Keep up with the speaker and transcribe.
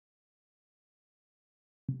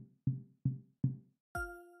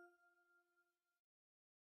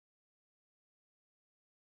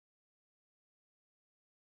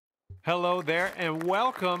Hello there, and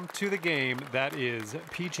welcome to the game that is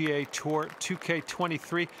PGA Tour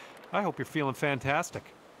 2K23. I hope you're feeling fantastic.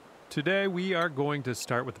 Today we are going to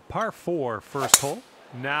start with the par 4 first hole.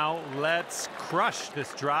 Now let's crush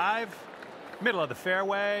this drive, middle of the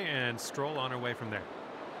fairway, and stroll on our way from there.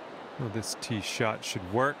 Well, this tee shot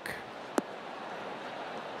should work.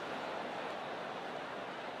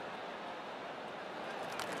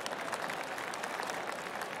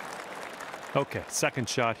 Okay, second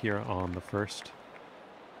shot here on the first.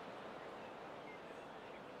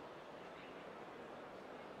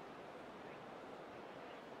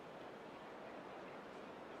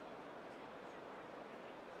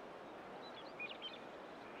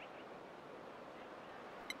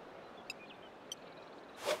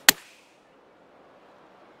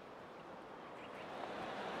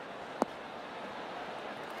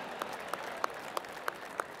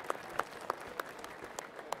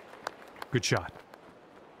 Good shot.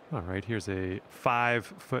 All right, here's a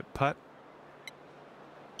 5-foot putt.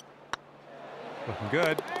 Looking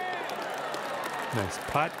good. Nice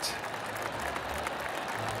putt.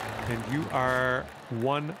 And you are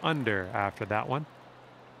 1 under after that one.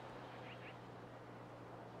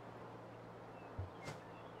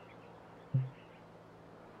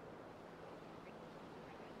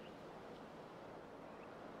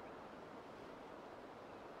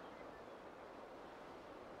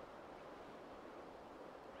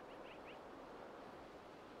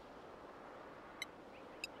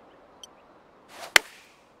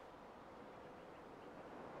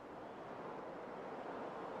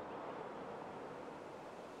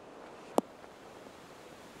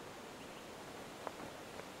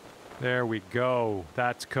 There we go.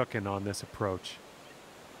 That's cooking on this approach.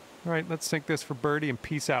 All right, let's sink this for birdie and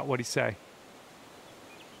peace out. What'd he say?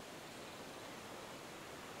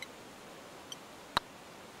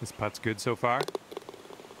 This putt's good so far.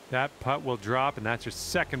 That putt will drop, and that's your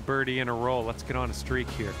second birdie in a row. Let's get on a streak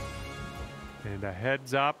here. And a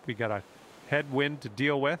heads up. We got a headwind to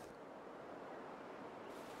deal with.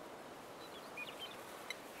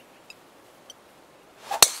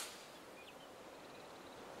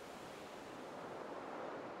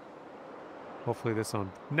 Hopefully this will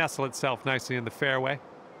nestle itself nicely in the fairway.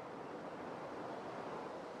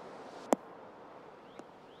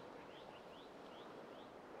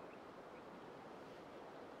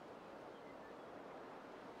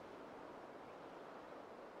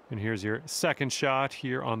 And here's your second shot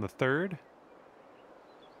here on the third.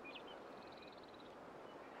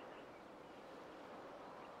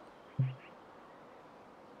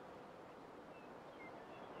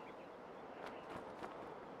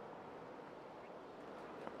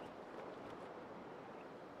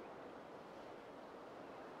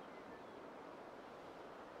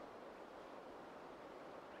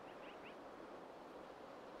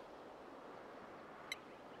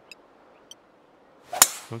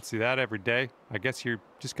 Don't see that every day. I guess you're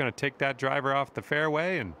just going to take that driver off the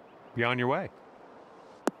fairway and be on your way.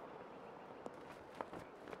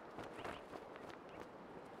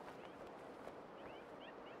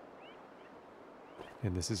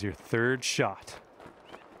 And this is your third shot.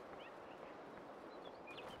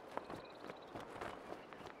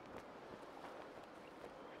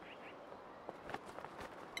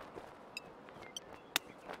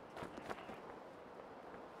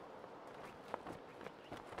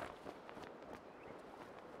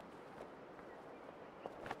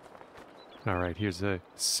 All right, here's a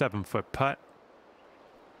 7-foot putt.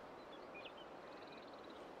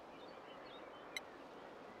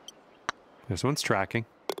 This one's tracking.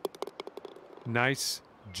 Nice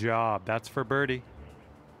job. That's for birdie.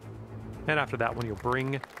 And after that one, you'll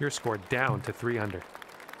bring your score down to 3 under.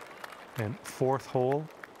 And fourth hole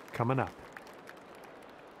coming up.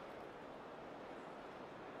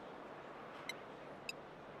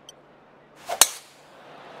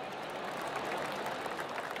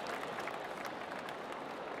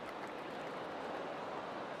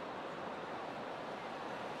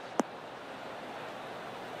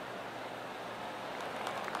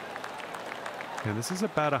 And this is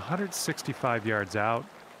about 165 yards out.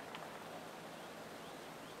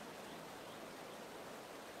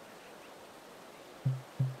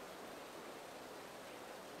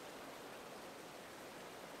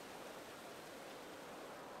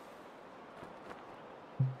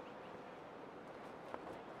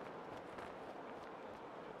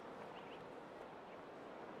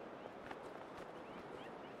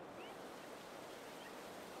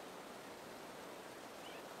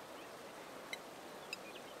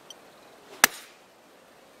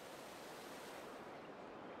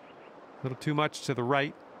 A little too much to the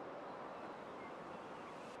right.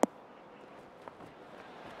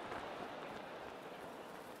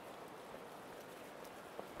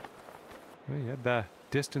 Well, you had the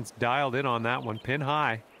distance dialed in on that one, pin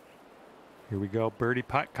high. Here we go, birdie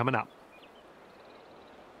putt coming up.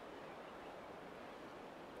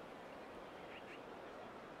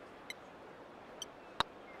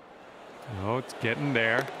 Oh, it's getting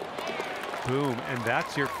there. Boom, and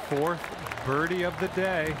that's your 4th birdie of the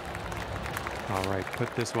day. All right,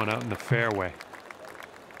 put this one out in the fairway.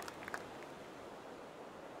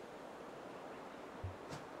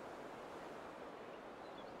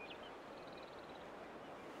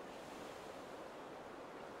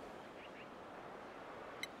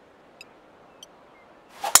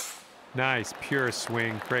 Nice, pure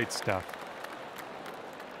swing, great stuff.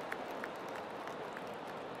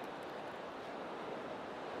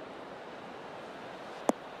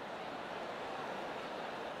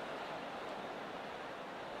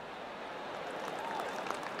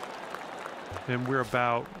 And we're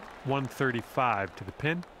about 135 to the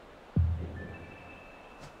pin.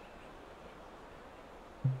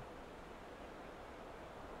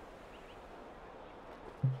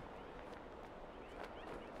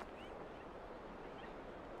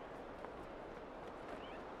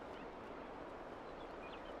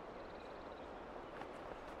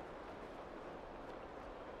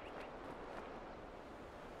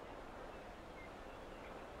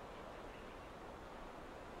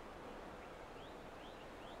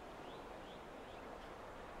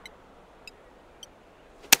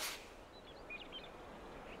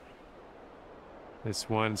 This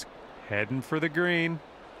one's heading for the green.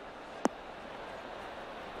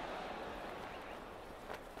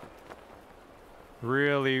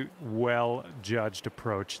 Really well judged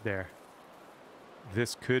approach there.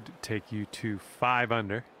 This could take you to 5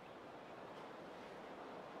 under.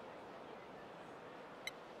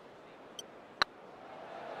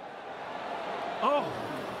 Oh!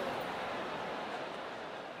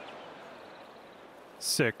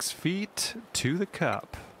 6 feet to the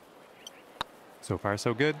cup. So far,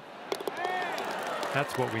 so good.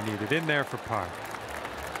 That's what we needed in there for par.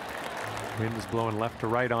 Wind is blowing left to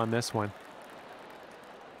right on this one.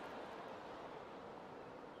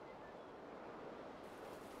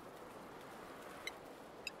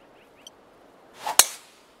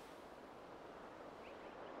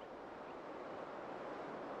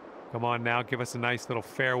 Come on now, give us a nice little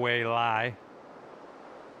fairway lie.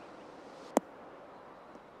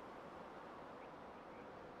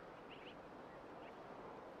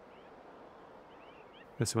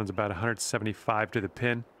 This one's about 175 to the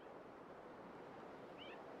pin.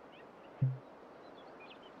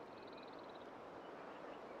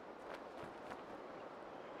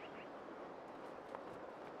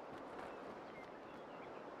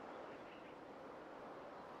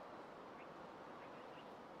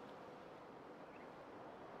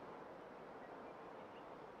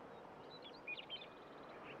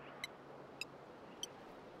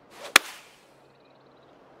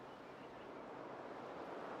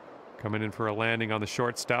 Coming in for a landing on the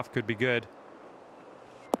short stuff, could be good.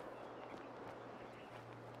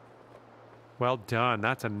 Well done.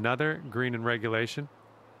 That's another green in regulation.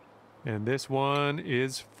 And this one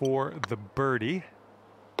is for the birdie.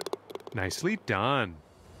 Nicely done.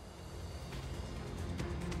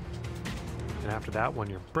 And after that one,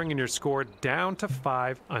 you're bringing your score down to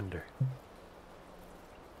 5 under.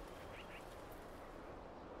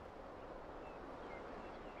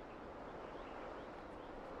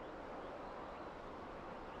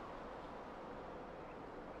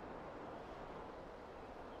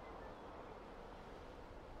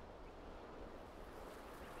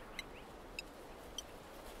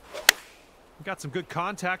 Got some good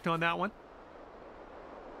contact on that one.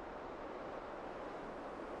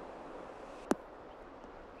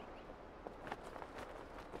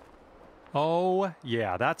 Oh,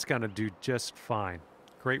 yeah, that's going to do just fine.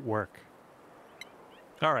 Great work.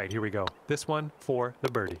 All right, here we go. This one for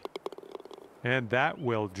the birdie. And that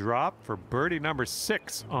will drop for birdie number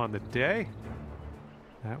 6 on the day.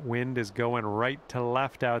 That wind is going right to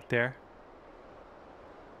left out there.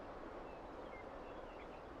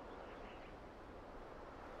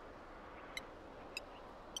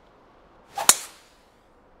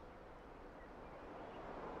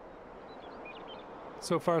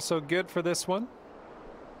 So far, so good for this one.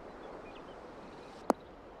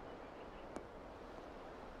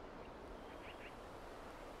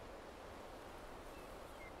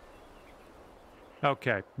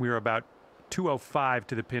 Okay, we're about 205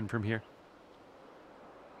 to the pin from here.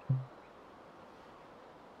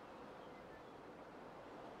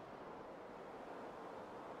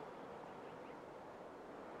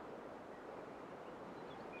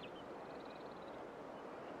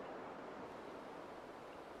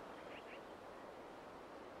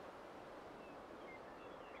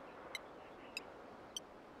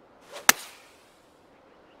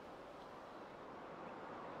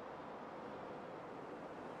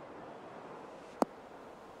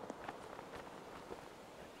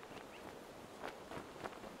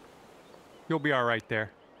 You'll be all right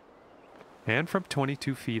there. And from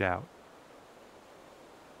 22 feet out.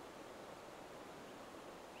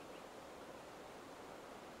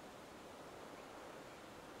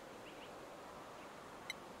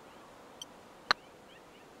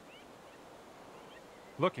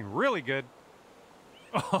 Looking really good.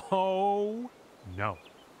 Oh, no.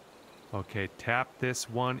 Okay, tap this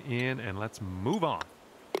one in and let's move on.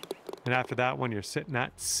 And after that one, you're sitting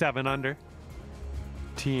at 7 under.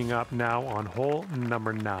 Teeing up now on hole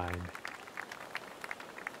number 9.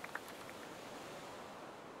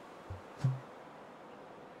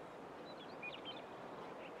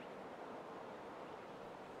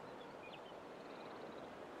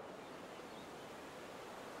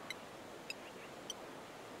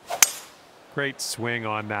 Great swing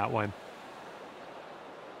on that one.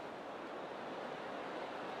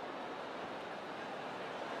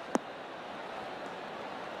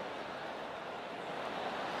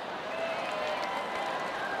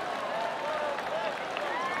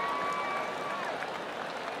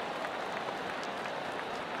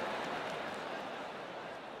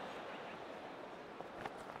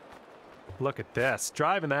 Look at this,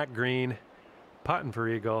 driving that green, putting for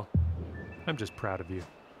eagle. I'm just proud of you.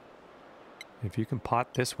 If you can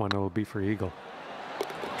pot this one, it will be for eagle.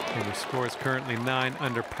 And your score is currently 9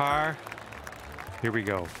 under par. Here we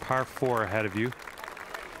go, par 4 ahead of you.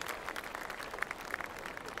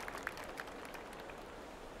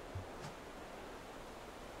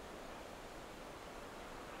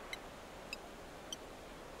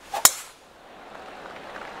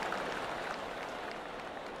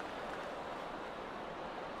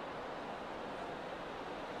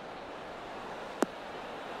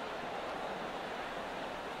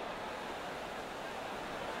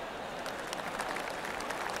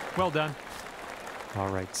 Well done. All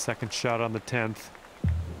right, second shot on the 10th.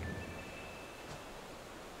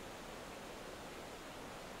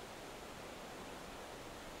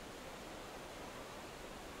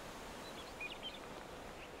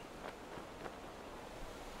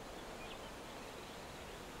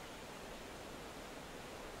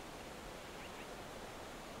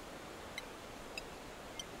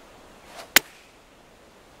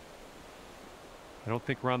 I don't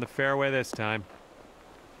think we're on the fairway this time.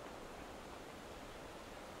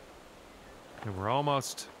 And we're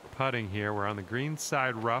almost putting here. We're on the green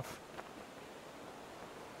side rough.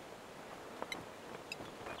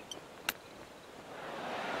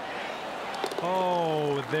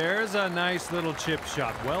 Oh, there's a nice little chip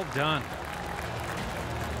shot. Well done.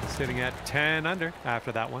 Sitting at 10 under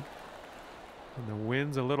after that one. And the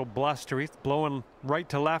wind's a little blustery. It's blowing right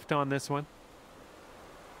to left on this one.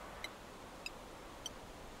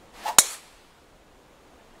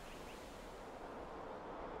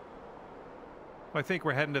 I think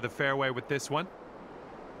we're heading to the fairway with this one.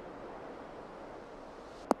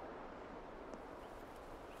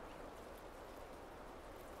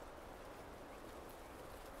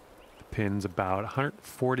 The pin's about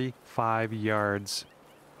 145 yards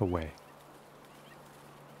away.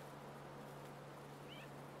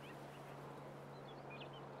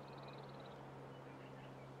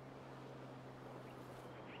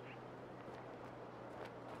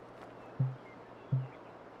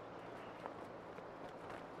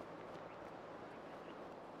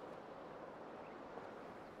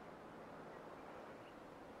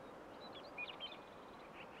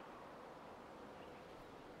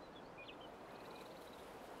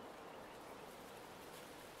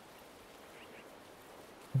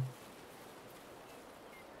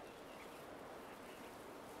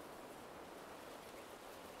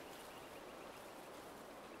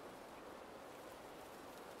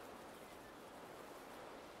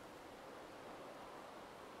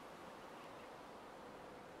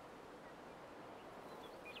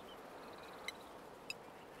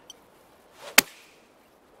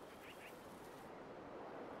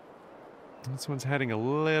 This one's heading a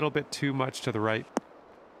little bit too much to the right.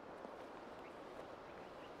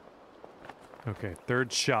 Okay,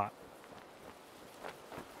 third shot.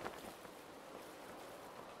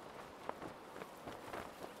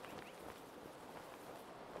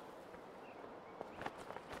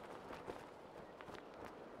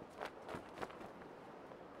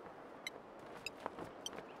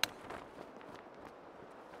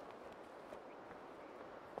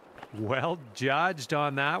 Well judged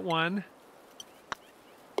on that one.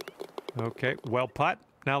 Okay, well putt.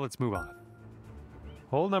 Now let's move on.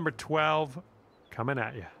 Hole number 12 coming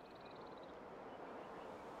at you.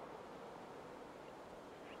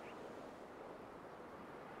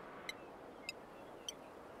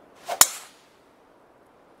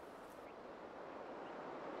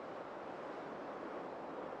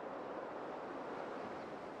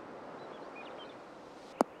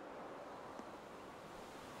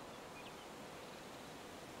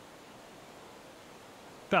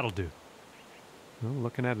 That'll do. Well,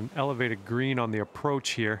 looking at an elevated green on the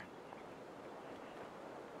approach here.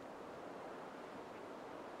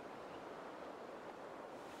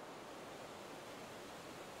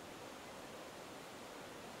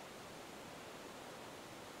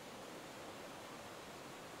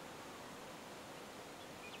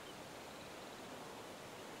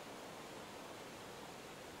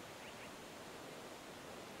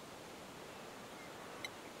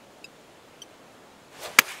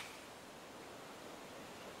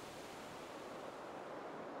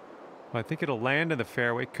 Well, I think it'll land in the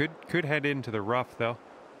fairway. Could head into the rough, though.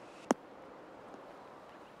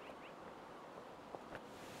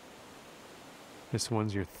 This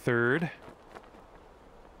one's your third.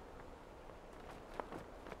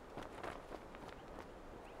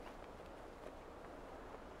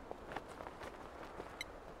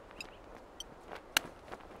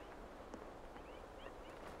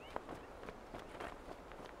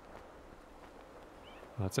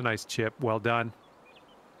 That's a nice chip. Well done.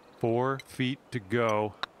 4 feet to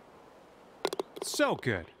go. So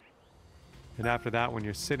good. And after that one,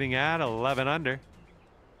 you're sitting at 11 under.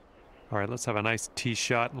 All right, let's have a nice tee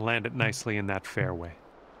shot and land it nicely in that fairway.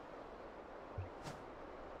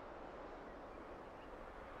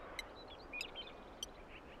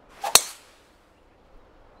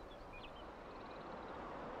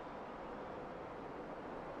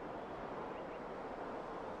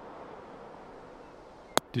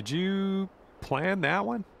 Did you plan that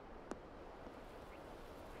one?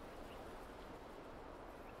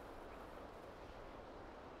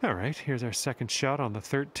 All right, here's our second shot on the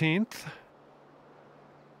 13th.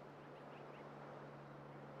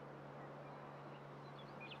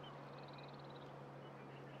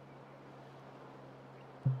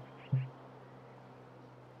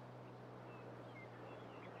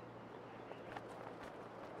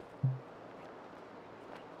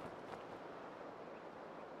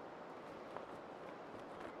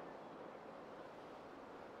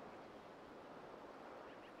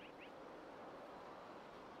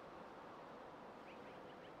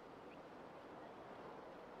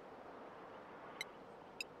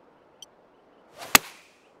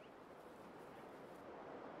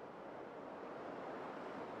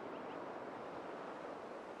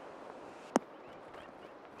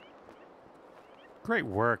 Great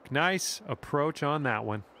work. Nice approach on that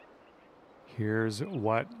one. Here's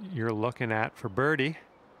what you're looking at for birdie.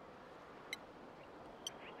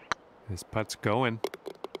 This putt's going.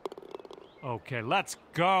 Okay, let's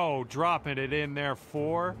go. Dropping it in there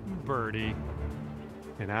for birdie.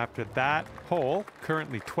 And after that hole,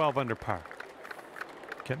 currently 12 under par.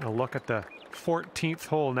 Getting a look at the 14th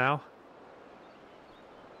hole now.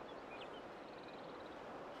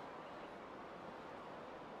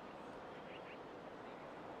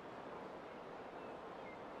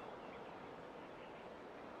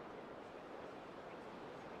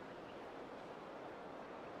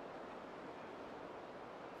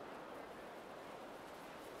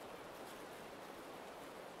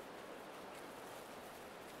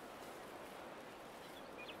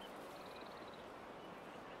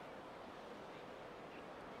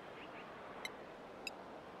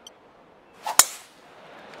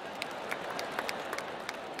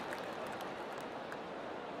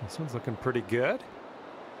 This one's looking pretty good.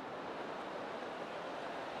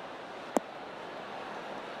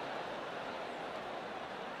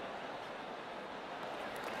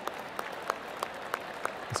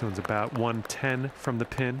 This one's about 110 from the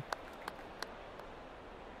pin.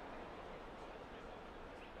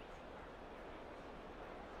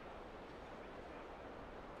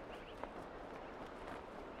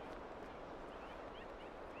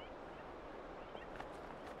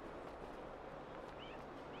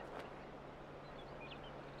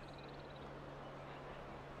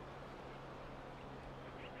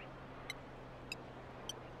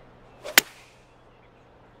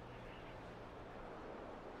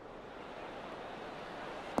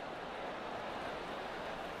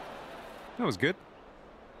 That was good.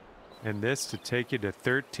 And this to take you to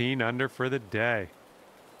 13 under for the day.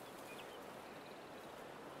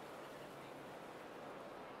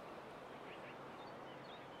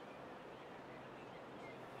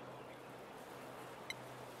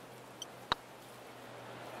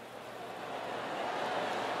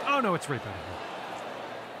 Oh no, it's right by the hole.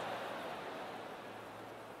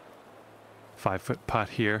 5-foot putt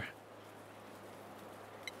here.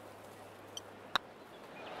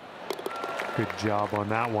 Good job on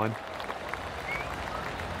that one.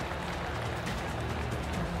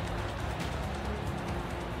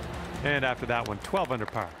 And after that one, 12 under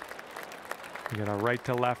par. You got a right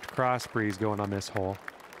to left cross breeze going on this hole.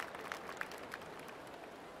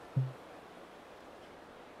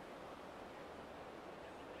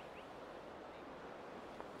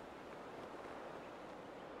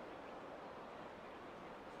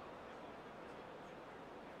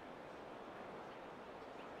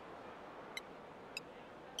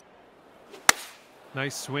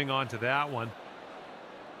 Nice swing onto that one.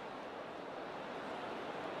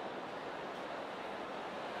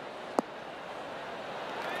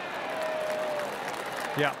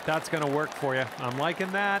 Yeah, that's going to work for you. I'm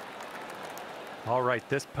liking that. All right,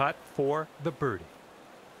 this putt for the birdie.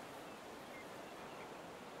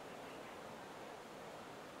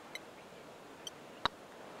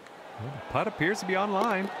 Well, the putt appears to be on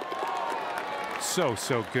line. So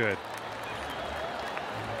good.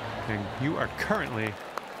 And you are currently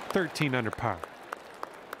 13 under par.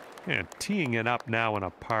 And teeing it up now in a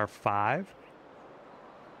par 5.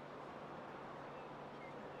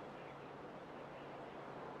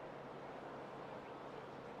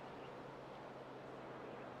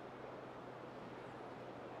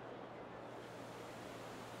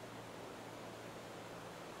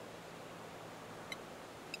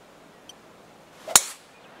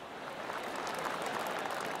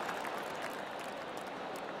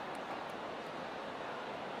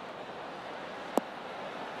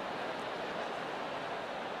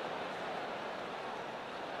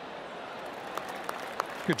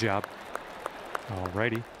 Good job.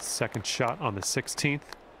 Alrighty, second shot on the 16th.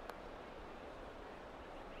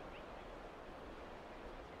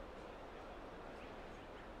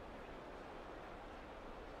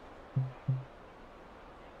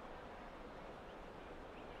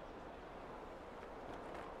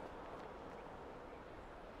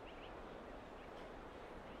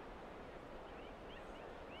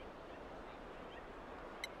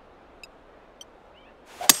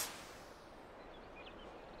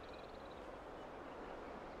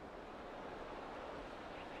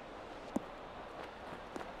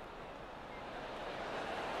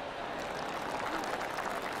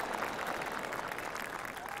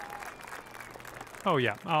 Oh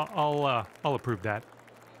yeah, I'll approve that.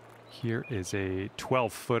 Here is a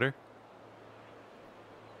 12-footer.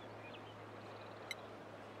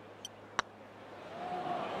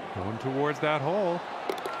 Going towards that hole.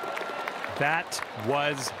 That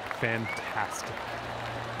was fantastic.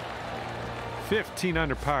 15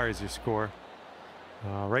 under par is your score.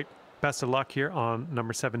 All right, best of luck here on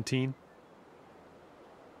number 17.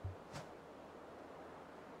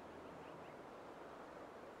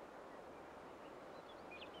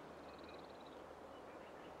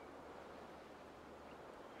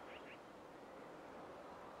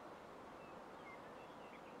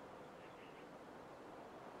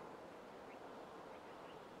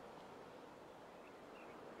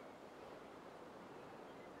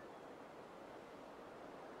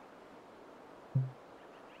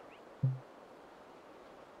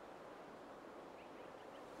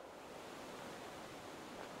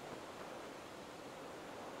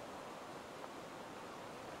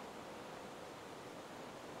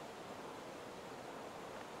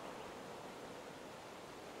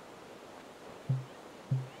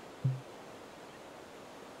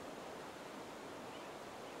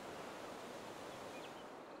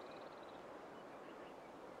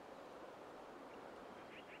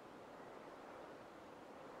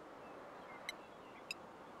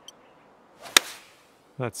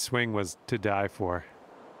 That swing was to die for.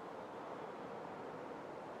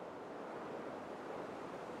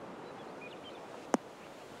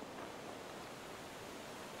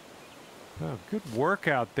 Oh, good work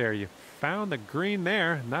out there. You found the green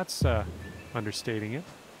there, and that's understating it.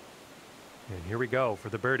 And here we go for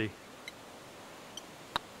the birdie.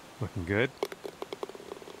 Looking good.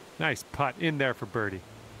 Nice putt in there for birdie.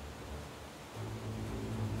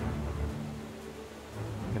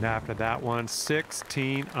 And after that one,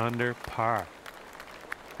 16 under par.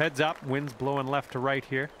 Heads up, wind's blowing left to right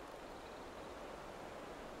here.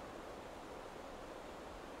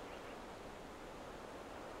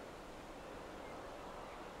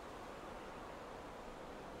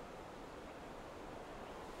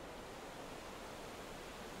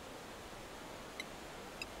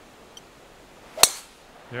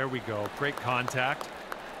 There we go, great contact.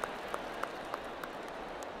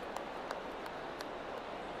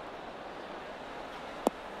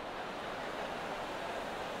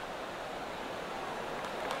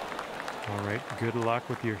 All right, good luck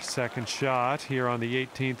with your second shot here on the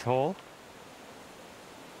 18th hole.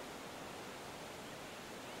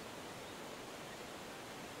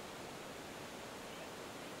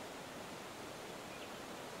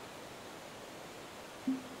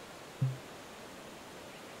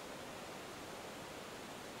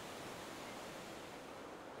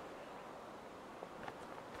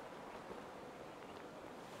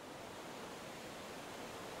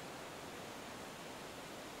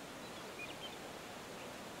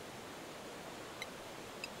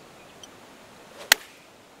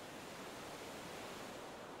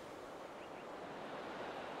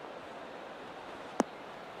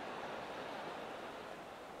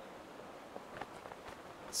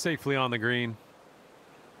 Safely on the green.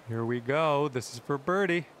 Here we go. This is for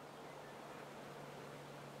birdie.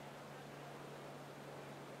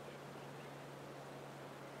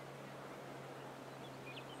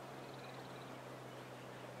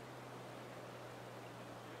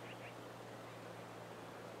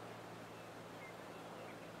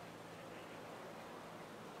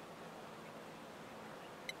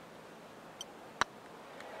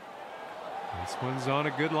 This one's on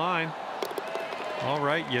a good line. All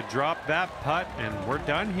right, you drop that putt, and we're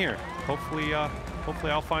done here. Hopefully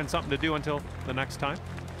I'll find something to do until the next time.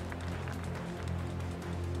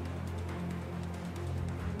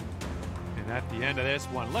 And at the end of this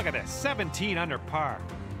one, look at this, 17 under par.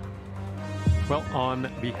 Well,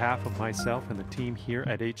 on behalf of myself and the team here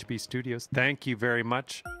at HB Studios, thank you very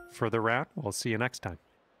much for the round. We'll see you next time.